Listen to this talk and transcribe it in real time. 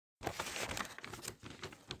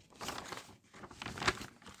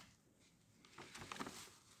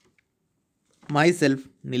Myself,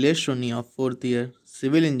 Neelesh Soni of 4th year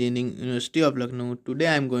Civil Engineering, University of Lucknow. Today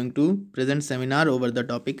I am going to present seminar over the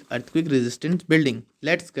topic earthquake resistant building.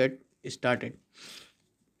 Let's get started.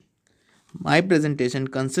 My presentation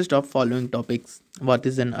consists of following topics: what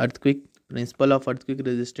is an earthquake, principle of earthquake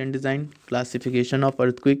resistant design, classification of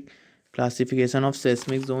earthquake, classification of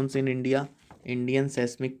seismic zones in India, Indian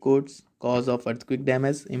seismic codes, cause of earthquake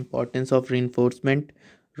damage, importance of reinforcement,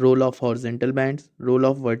 role of horizontal bands, role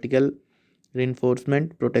of vertical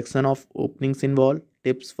reinforcement, protection of openings in wall,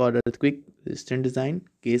 tips for earthquake resistant design,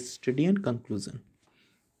 case study and conclusion.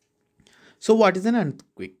 So what is an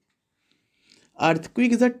earthquake?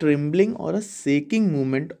 Earthquake is a trembling or a shaking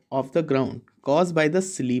movement of the ground caused by the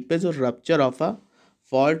slippage or rupture of a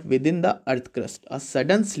fault within the earth crust. A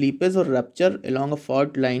sudden slippage or rupture along a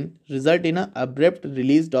fault line result in an abrupt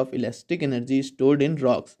release of elastic energy stored in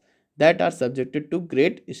rocks that are subjected to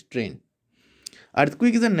great strain.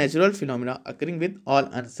 Earthquake is a natural phenomenon occurring with all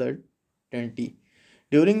uncertainty.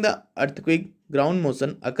 During the earthquake, ground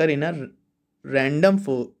motion occur in a random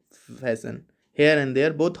fashion, here and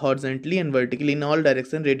there, both horizontally and vertically in all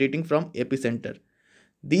directions radiating from epicenter.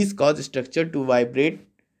 These cause structure to vibrate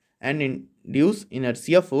and induce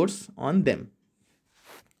inertia force on them.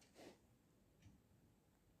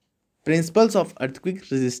 Principles of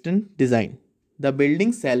earthquake resistant design. The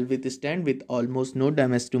building shall withstand with almost no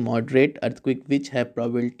damage to moderate earthquake which have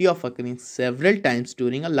probability of occurring several times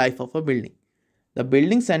during a life of a building. The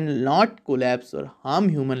building shall not collapse or harm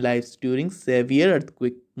human lives during severe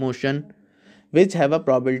earthquake motion which have a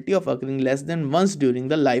probability of occurring less than once during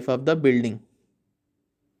the life of the building.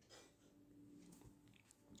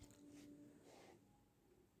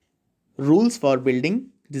 Rules for building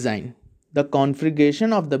design. The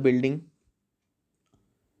configuration of the building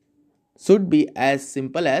should be as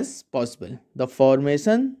simple as possible. The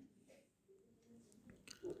formation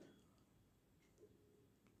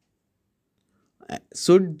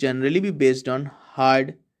should generally be based on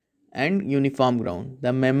hard and uniform ground.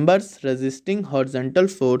 The members resisting horizontal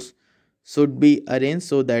force should be arranged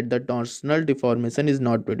so that the torsional deformation is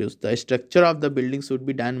not produced. The structure of the building should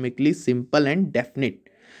be dynamically simple and definite.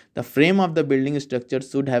 The frame of the building structure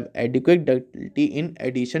should have adequate ductility in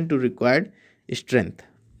addition to required strength.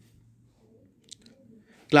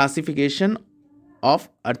 Classification of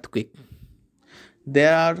earthquake.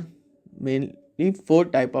 There are mainly four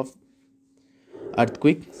types of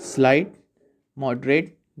earthquake: slight,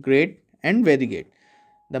 moderate, great and very great.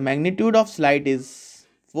 The magnitude of slight is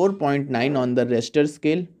 4.9 on the Richter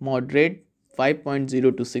scale, moderate 5.0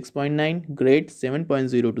 to 6.9, great 7.0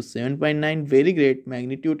 to 7.9, very great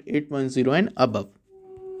magnitude 8.0 and above.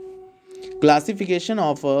 Classification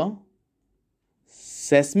of a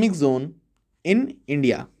seismic zone in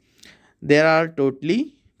India. There are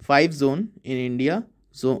totally 5 zones in India.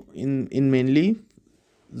 So in mainly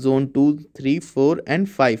zone 2, 3, 4 and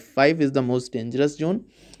 5. 5 is the most dangerous zone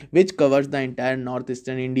which covers the entire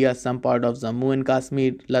northeastern India, some part of Jammu and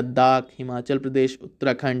Kashmir, Ladakh, Himachal Pradesh,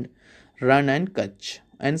 Uttarakhand, Rann and Kutch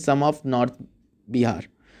and some of North Bihar.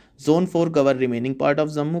 Zone 4 cover remaining part of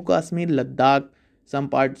Jammu Kashmir, Ladakh, some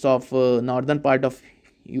parts of northern part of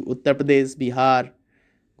Uttar Pradesh, Bihar,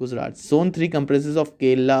 Gujarat. Zone 3 comprises of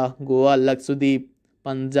Kerala, Goa, Lakshadweep,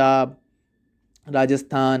 Punjab,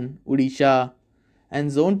 Rajasthan, Odisha and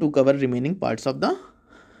zone 2 cover remaining parts of the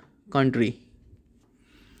country.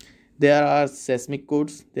 There are seismic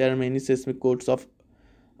codes. There are many seismic codes of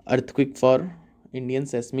earthquake for Indian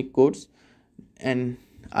seismic codes and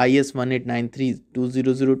IS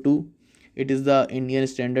 1893-2002. It is the Indian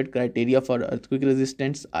standard criteria for earthquake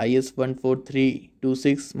resistance. IS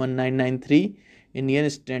 14326-1993 Indian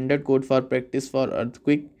standard code for practice for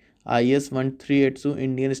earthquake. IS 1382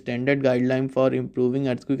 Indian standard guideline for improving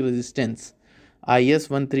earthquake resistance. IS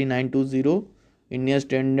 13920 Indian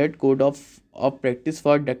Standard Code of Practice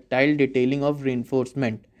for Ductile Detailing of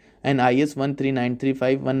Reinforcement and IS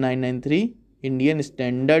 13935-1993 Indian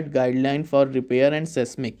Standard Guideline for Repair and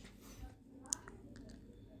Seismic.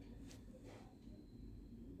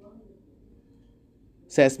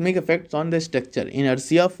 Seismic effects on the structure.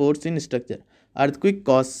 Inertia force in structure. Earthquake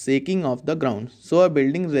causes shaking of the ground, so a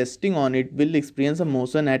building resting on it will experience a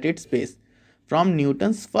motion at its base. From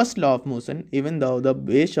Newton's first law of motion, even though the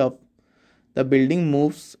base of the building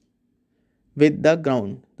moves with the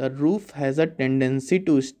ground, the roof has a tendency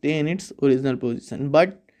to stay in its original position.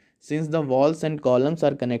 But since the walls and columns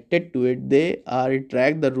are connected to it, they are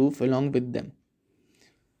drag the roof along with them.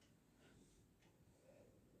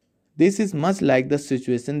 This is much like the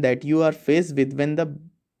situation that you are faced with when the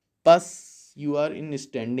bus you are in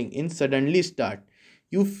standing in suddenly start.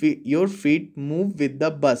 Your feet move with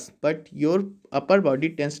the bus, but your upper body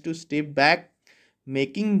tends to stay back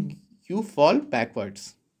making you fall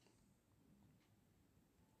backwards.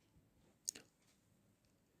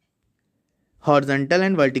 Horizontal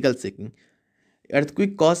and vertical shaking.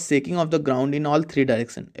 Earthquake cause shaking of the ground in all three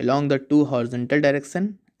directions, along the two horizontal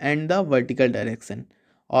direction and the vertical direction.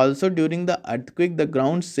 Also during the earthquake, the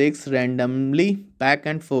ground shakes randomly back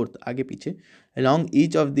and forth, आगे पीछे, along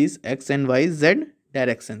each of these x and y z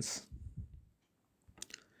directions.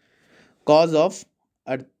 Cause of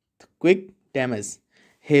earthquake damage: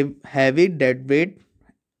 heavy dead weight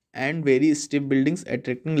and very stiff buildings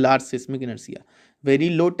attracting large seismic inertia, very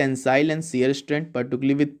low tensile and shear strength,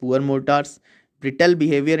 particularly with poor mortars, brittle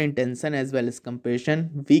behavior in tension as well as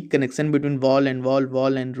compression, weak connection between wall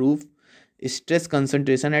and roof, stress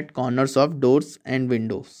concentration at corners of doors and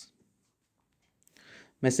windows.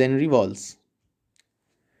 Masonry walls.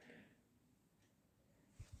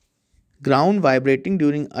 Ground vibrating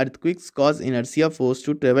during earthquakes cause inertia force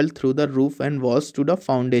to travel through the roof and walls to the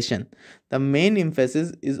foundation. The main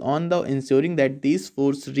emphasis is on the ensuring that these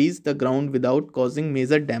forces reach the ground without causing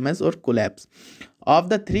major damage or collapse. Of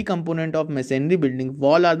the three components of masonry building,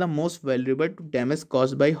 wall are the most vulnerable to damage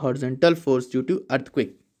caused by horizontal force due to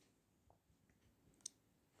earthquake.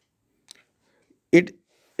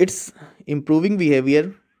 Its improving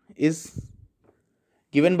behavior is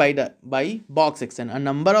given by box action. A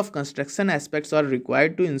number of construction aspects are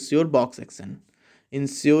required to ensure box action.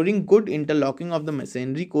 Ensuring good interlocking of the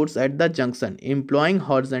masonry codes at the junction, employing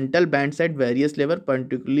horizontal bands at various levels,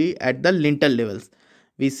 particularly at the lintel levels.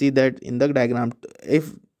 We see that in the diagram.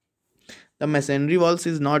 If the masonry walls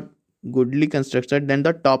is not goodly constructed, then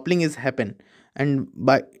the toppling is happen, and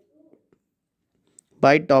by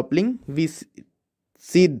toppling we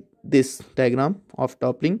see this diagram of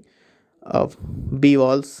toppling of B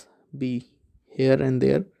walls, B here and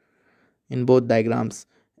there in both diagrams.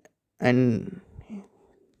 And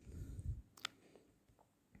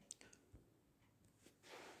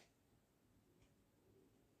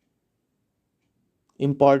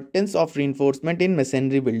importance of reinforcement in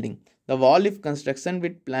masonry building. The wall, if construction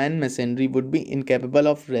with plain masonry, would be incapable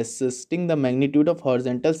of resisting the magnitude of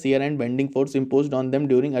horizontal shear and bending force imposed on them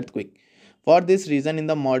during earthquake. For this reason, in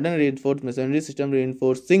the modern reinforced masonry system,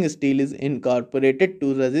 reinforcing steel is incorporated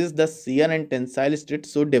to resist the shear and tensile stress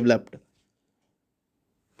so developed.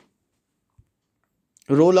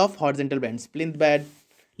 Role of horizontal bands: plinth band,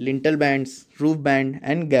 lintel bands, roof band,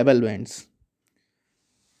 and gable bands.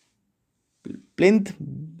 Plinth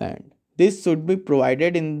band. This should be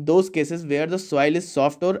provided in those cases where the soil is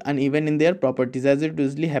soft or uneven in their properties, as it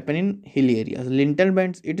usually happen in hilly areas. Lintel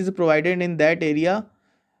bands, it is provided in that area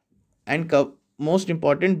and most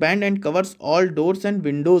important band and covers all doors and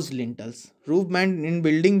windows lintels. Roof band in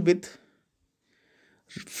building with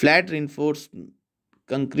flat reinforced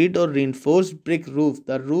concrete or reinforced brick roof.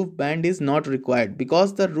 The roof band is not required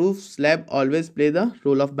because the roof slab always play the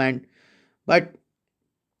role of band. But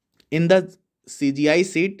in the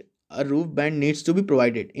CGI sheet, a roof band needs to be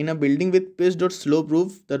provided. In a building with pitched or slope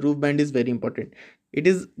roof, the roof band is very important. It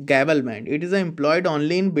is gable band. It is employed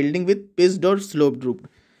only in building with pitched or sloped roof.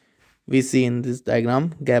 We see in this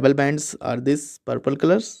diagram, gable bands are this purple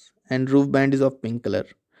colors and roof band is of pink color.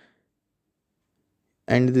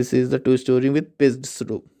 And this is the two-story with pitched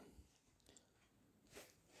roof.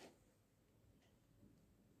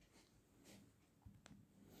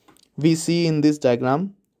 We see in this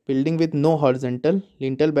diagram, building with no horizontal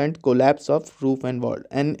lintel band, collapse of roof and wall.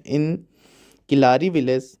 And in Kilari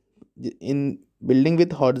village, in building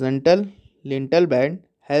with horizontal lintel band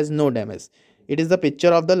has no damage. It is the picture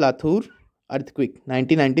of the Lathur earthquake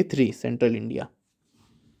 1993, Central India.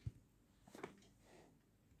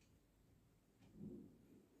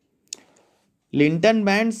 Lintel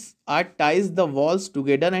bands are ties the walls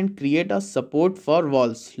together and create a support for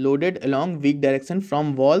walls loaded along weak direction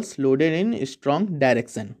from walls loaded in strong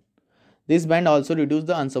direction. This band also reduces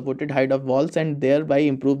the unsupported height of walls and thereby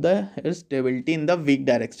improve the stability in the weak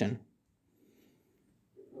direction.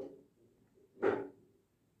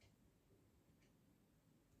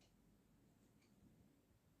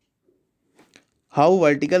 How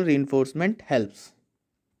vertical reinforcement helps.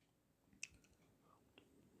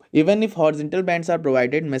 Even if horizontal bands are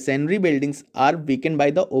provided, masonry buildings are weakened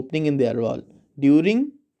by the opening in their wall.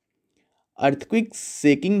 During earthquake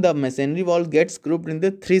shaking, the masonry wall gets grouped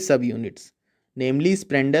into three subunits, namely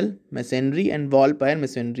spandrel masonry and wall pier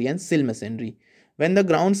masonry and sill masonry. When the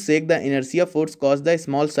ground shake, the inertia force causes the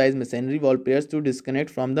small size masonry wall piers to disconnect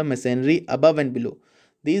from the masonry above and below.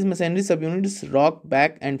 These masonry subunits rock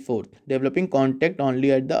back and forth, developing contact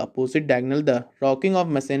only at the opposite diagonal. The rocking of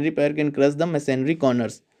masonry pier can crush the masonry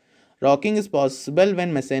corners. Rocking is possible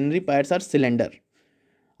when masonry piers are cylinder.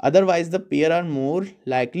 Otherwise, the pair are more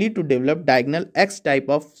likely to develop diagonal X type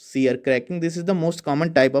of shear cracking. This is the most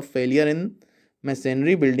common type of failure in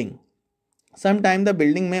masonry building. Sometimes the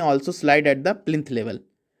building may also slide at the plinth level.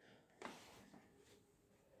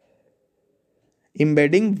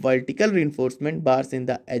 Embedding vertical reinforcement bars in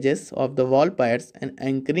the edges of the wall piers and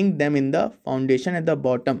anchoring them in the foundation at the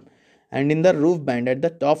bottom and in the roof band at the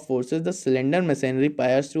top forces the slender masonry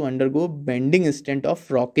piers to undergo bending instead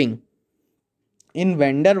of rocking. In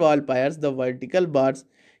van der Waal piers, the vertical bars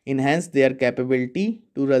enhance their capability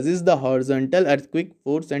to resist the horizontal earthquake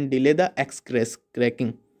force and delay the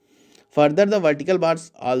cracking. Further, the vertical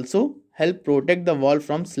bars also help protect the wall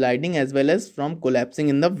from sliding as well as from collapsing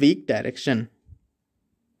in the weak direction.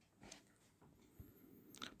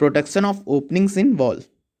 Protection of openings in wall.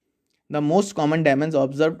 The most common damage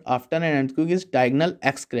observed after an earthquake is diagonal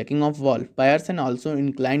X cracking of wall, piers and also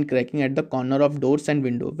inclined cracking at the corner of doors and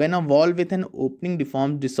windows. When a wall with an opening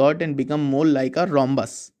deforms, distort and become more like a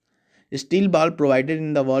rhombus. Steel bar provided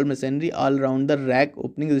in the wall masonry all around the rack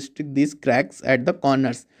opening restrict these cracks at the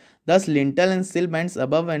corners. Thus, lintel and sill bands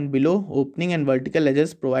above and below opening and vertical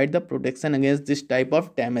edges provide the protection against this type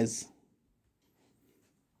of damage.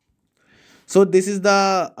 So this is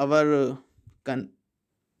the our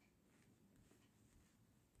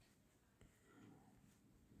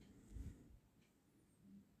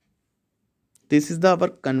our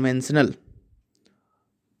conventional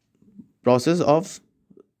process of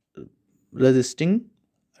resisting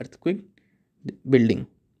earthquake building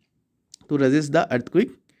to resist the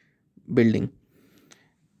earthquake building.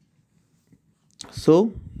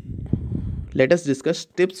 So let us discuss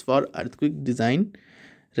tips for earthquake design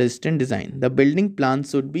resistant design. The building plan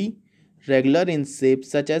should be regular in shape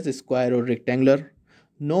such as square or rectangular.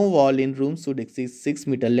 No wall in room should exceed 6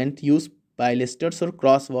 meter length. Use pilasters or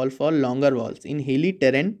cross wall for longer walls. In hilly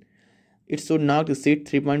terrain, it should not exceed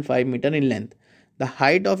 3.5 meter in length. The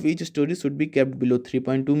height of each story should be kept below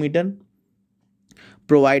 3.2 meter.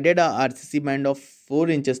 Provided a RCC band of 4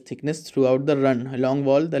 inches thickness throughout the run along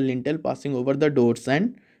wall, the lintel passing over the doors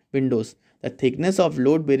and windows. The thickness of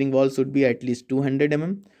load bearing wall should be at least 200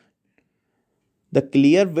 mm. The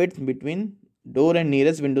clear width between door and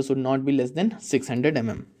nearest window should not be less than 600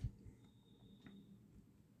 mm.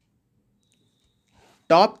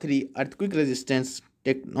 Top 3 earthquake resistance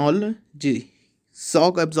technology: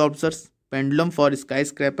 shock absorbers, pendulum for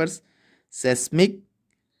skyscrapers, seismic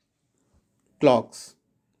clocks.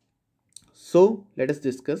 So let us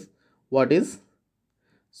discuss what is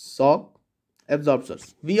shock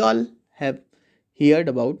absorbers. We all have heard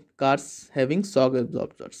about cars having shock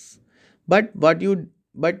absorbers, but what you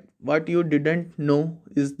didn't know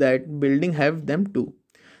is that building have them too.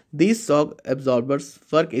 These shock absorbers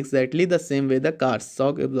work exactly the same way the car's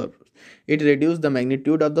shock absorbers. It reduces the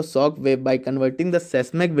magnitude of the shock wave by converting the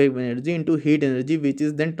seismic wave energy into heat energy, which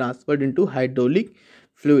is then transferred into hydraulic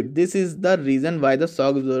fluid. This is the reason why the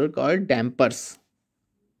shock absorbers are called dampers.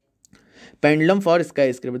 Pendulum for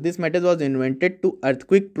skyscraper. This method was invented to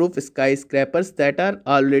earthquake-proof skyscrapers that are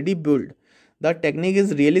already built. The technique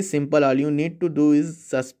is really simple. All you need to do is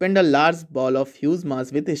suspend a large ball of huge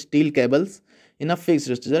mass with steel cables in a fixed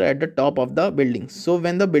structure at the top of the building. So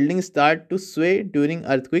when the building starts to sway during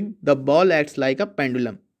earthquake, the ball acts like a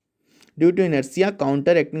pendulum. Due to inertia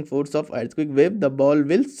counteracting force of earthquake wave, the ball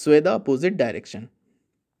will sway the opposite direction.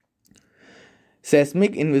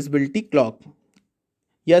 Seismic invisibility clock.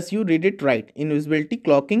 Yes, you read it right. Invisibility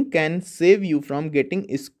clocking can save you from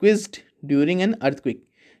getting squeezed during an earthquake.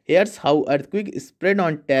 Here's how earthquake spread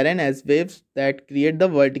on terrain as waves that create the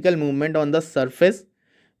vertical movement on the surface,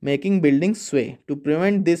 making buildings sway. To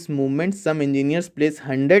prevent this movement, some engineers place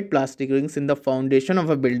 100 plastic rings in the foundation of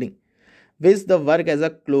a building, which the work as a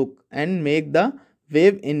cloak and make the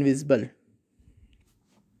wave invisible.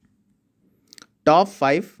 Top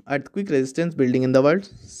 5 earthquake resistance building in the world: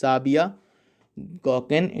 Sabia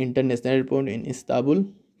Gökhan International Airport in Istanbul,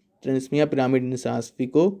 Transmia Pyramid in San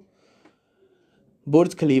Francisco,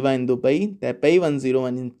 Burj Khalifa in Dubai, Taipei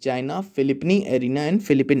 101 in China, Philippine Arena in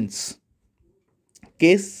Philippines.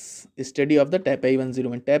 Case study of the Taipei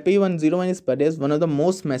 101. Taipei 101 is perhaps one of the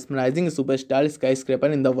most mesmerizing superstar skyscraper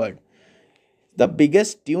in the world. The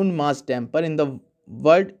biggest tuned mass damper in the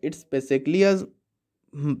world, it's basically a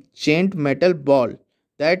chained metal ball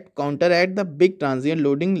that counteract the big transient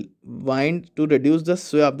loading wind to reduce the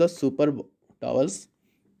sway of the super towers.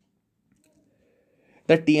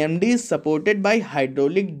 The TMD is supported by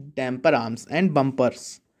hydraulic damper arms and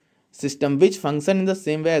bumpers system which function in the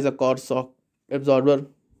same way as a core shock absorber,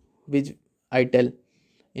 which I tell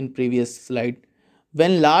in previous slide.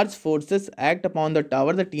 When large forces act upon the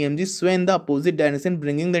tower, the TMG sway in the opposite direction,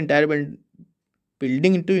 bringing the entire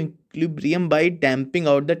building into equilibrium by damping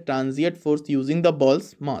out the transient force using the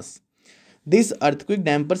ball's mass. This earthquake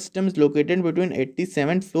damper system is located between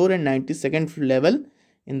 87th floor and 92nd level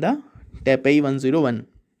in the Taipei 101.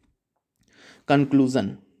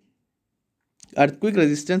 Conclusion. Earthquake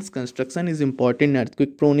resistance construction is important in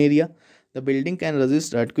earthquake prone area. The building can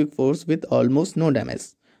resist earthquake force with almost no damage.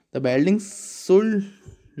 The building should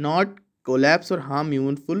not collapse or harm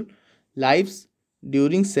human lives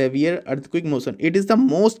during severe earthquake motion. It is the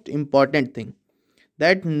most important thing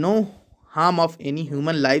that no harm of any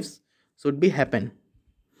human lives should be happen.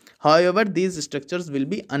 However, these structures will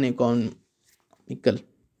be uneconomical.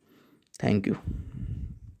 Thank you.